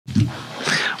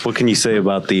What can you say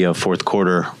about the fourth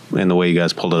quarter and the way you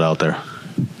guys pulled it out there?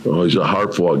 Well, it was a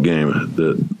hard-fought game.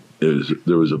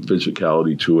 There was a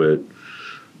physicality to it.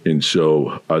 And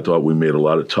so I thought we made a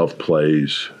lot of tough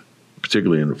plays,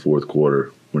 particularly in the fourth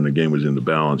quarter when the game was in the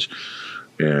balance.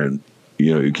 And,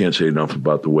 you can't say enough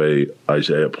about the way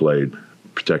Isaiah played,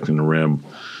 protecting the rim.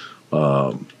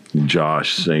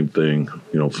 Josh, same thing,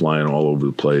 flying all over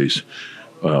the place.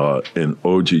 And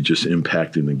OG just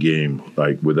impacting the game,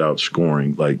 without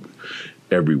scoring,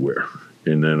 everywhere.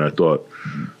 And then I thought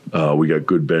we got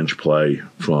good bench play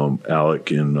from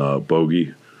Alec and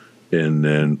Bogey. And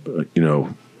then,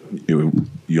 you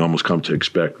almost come to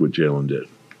expect what Jalen did.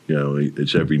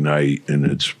 It's every night, and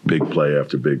it's big play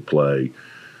after big play.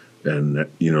 And,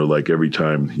 every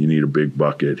time you need a big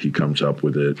bucket, he comes up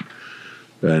with it.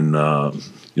 And,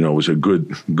 it was a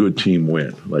good team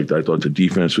win. I thought the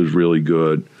defense was really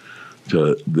good.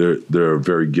 They're a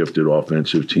very gifted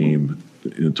offensive team.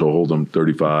 To hold them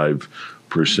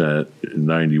 35%,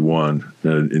 91,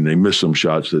 and they missed some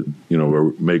shots that,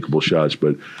 were makeable shots,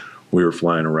 but we were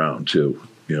flying around too.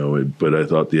 But I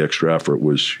thought the extra effort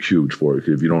was huge for it.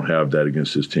 If you don't have that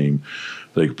against this team,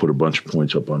 they could put a bunch of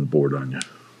points up on the board on you.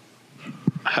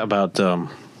 How about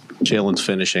Jalen's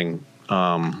finishing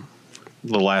the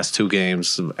last two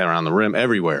games around the rim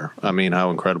everywhere? I mean, how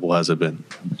incredible has it been?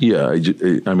 Yeah,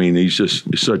 he's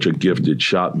just such a gifted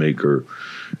shot maker.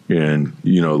 And,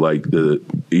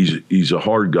 he's a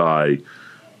hard guy.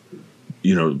 I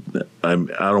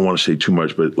don't want to say too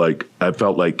much, but, I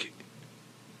felt like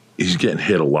he's getting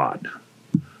hit a lot,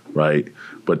 right?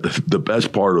 But the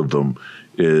best part of him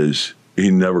is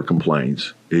he never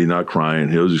complains. He's not crying.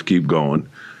 He'll just keep going.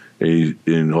 And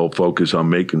he'll focus on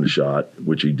making the shot,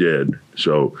 which he did.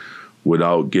 So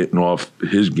without getting off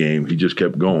his game, he just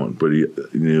kept going. But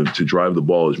to drive the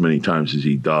ball as many times as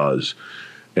he does,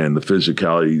 and the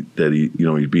physicality that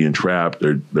he's being trapped,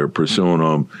 they're pursuing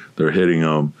him, they're hitting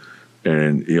him,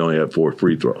 and he only had 4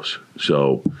 free throws.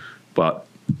 So, but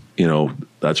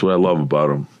that's what I love about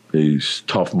him. He's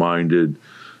tough-minded.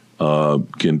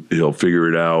 He'll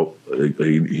figure it out.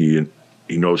 He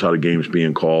knows how the game's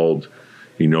being called.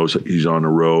 He knows he's on the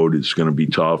road. It's going to be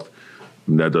tough,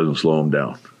 and that doesn't slow him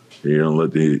down. You don't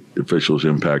let the officials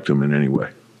impact him in any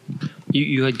way.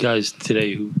 You had guys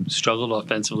today who struggled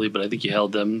offensively, but I think you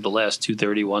held them the last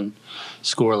 231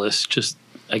 scoreless. Just,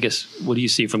 I guess, what do you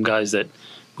see from guys that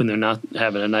when they're not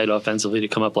having a night offensively to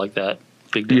come up like that?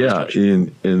 Big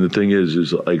and the thing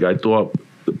is I thought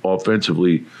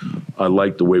offensively, I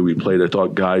liked the way we played. I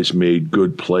thought guys made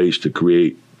good plays to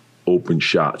create open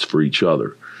shots for each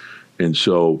other. And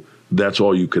so that's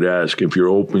all you could ask. If you're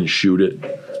open, shoot it,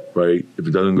 right? If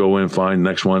it doesn't go in, fine,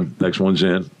 next one's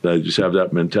in. I just have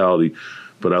that mentality.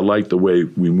 But I like the way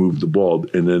we moved the ball.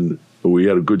 And then we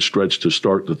had a good stretch to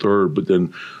start the third, but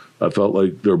then I felt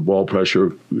like their ball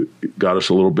pressure got us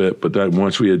a little bit. But then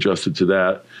once we adjusted to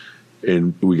that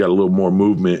and we got a little more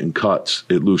movement and cuts,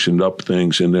 it loosened up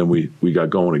things, and then we got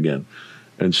going again.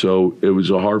 And so it was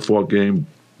a hard-fought game,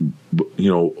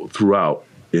 throughout.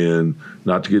 And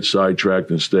not to get sidetracked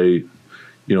and stay,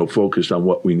 focused on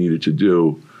what we needed to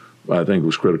do, I think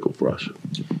was critical for us.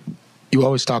 You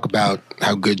always talk about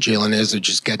how good Jalen is at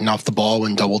just getting off the ball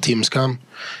when double teams come.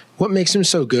 What makes him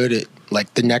so good at,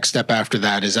 the next step after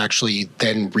that is actually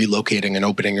then relocating and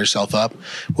opening yourself up?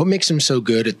 What makes him so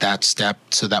good at that step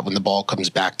so that when the ball comes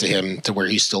back to him to where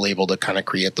he's still able to kind of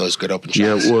create those good open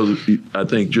shots? Yeah, well, I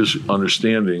think just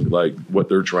understanding, what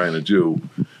they're trying to do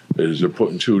is they're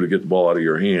putting 2 to get the ball out of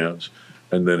your hands,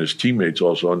 and then his teammates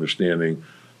also understanding,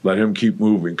 let him keep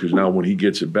moving, because now when he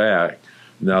gets it back,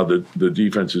 now the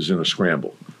defense is in a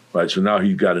scramble, right? So now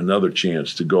he's got another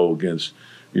chance to go against,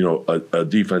 a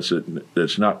defense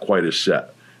that's not quite as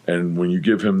set. And when you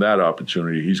give him that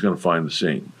opportunity, he's going to find the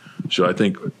seam. So I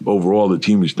think overall the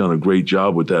team has done a great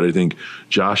job with that. I think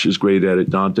Josh is great at it,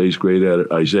 Dante's great at it,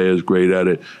 Isaiah's great at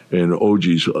it, and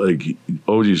OG's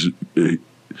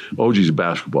a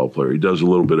basketball player. He does a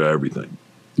little bit of everything.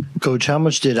 Coach, how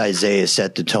much did Isaiah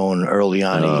set the tone early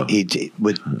on? He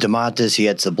with DeMontis, he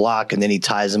hits the block, and then he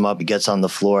ties him up. He gets on the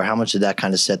floor. How much did that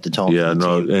kind of set the tone? Yeah,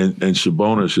 for the team? And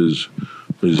Sabonis is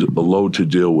a load to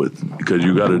deal with, because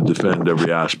you got to defend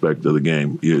every aspect of the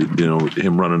game.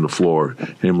 Him running the floor,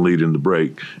 him leading the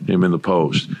break, him in the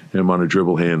post, him on a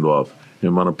dribble handoff,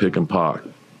 him on a pick and pop,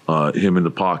 him in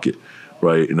the pocket,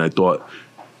 right? And I thought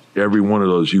every one of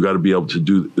those, you got to be able to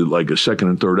do a second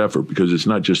and third effort, because it's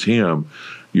not just him.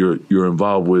 You're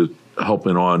involved with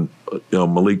helping on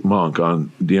Malik Monk,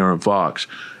 on De'Aaron Fox,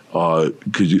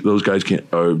 because those guys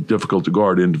are difficult to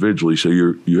guard individually. So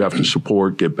you have to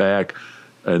support, get back,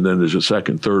 and then there's a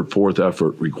second, third, fourth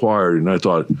effort required. And I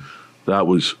thought that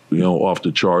was, off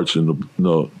the charts, and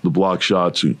the block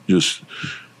shots, just,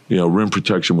 rim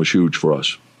protection was huge for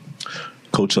us.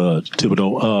 Coach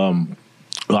Thibodeau,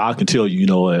 I can tell you,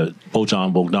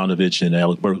 Bojan Bogdanovic and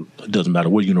Alec Burke, it doesn't matter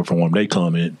what uniform they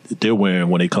come in, they're wearing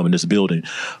when they come in this building.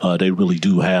 They really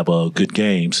do have good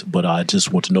games, but I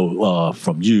just want to know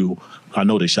from you, I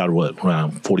know they shot,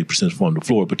 around 40% from the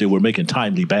floor, but they were making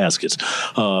timely baskets.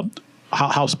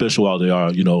 How special they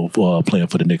are, playing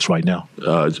for the Knicks right now?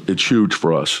 It's huge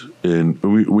for us, and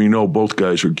we know both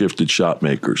guys are gifted shot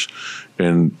makers,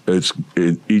 and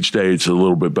each day it's a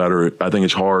little bit better. I think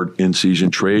it's hard in season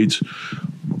trades,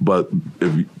 but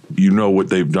if you know what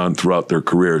they've done throughout their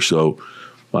career, so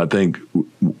I think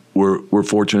we're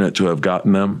fortunate to have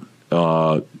gotten them.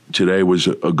 Today was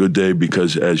a good day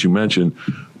because, as you mentioned,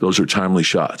 those are timely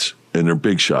shots and they're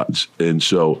big shots, and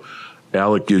so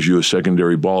Alec gives you a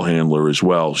secondary ball handler as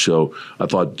well. So I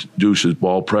thought Deuce's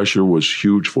ball pressure was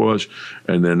huge for us,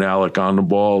 and then Alec on the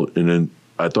ball, and then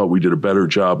I thought we did a better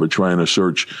job of trying to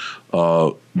search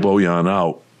Bojan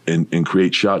out and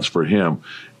create shots for him.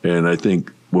 And I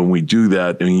think when we do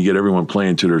that and you get everyone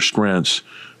playing to their strengths,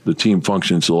 the team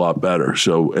functions a lot better.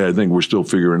 So I think we're still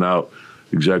figuring out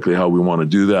exactly how we want to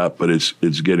do that, but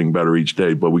it's getting better each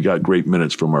day. But we got great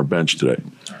minutes from our bench today.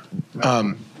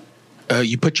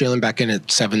 You put Jalen back in at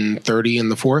 7:30 in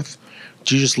the fourth.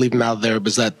 Did you just leave him out there?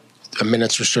 Was that a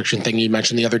minutes restriction thing you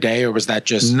mentioned the other day, or was that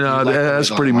just no? That's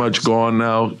pretty much gone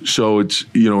now. So it's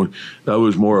that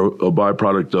was more a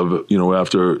byproduct of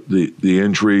after the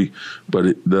injury,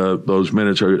 but those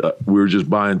minutes we were just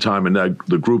buying time, and that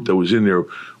the group that was in there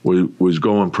was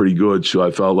going pretty good. So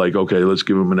I felt like, okay, let's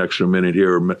give him an extra minute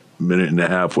here, minute and a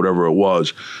half, whatever it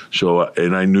was. So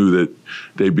and I knew that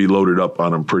they'd be loaded up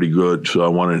on him pretty good. So I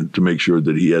wanted to make sure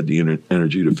that he had the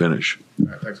energy to finish. All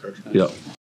right, thanks, Coach. Yeah.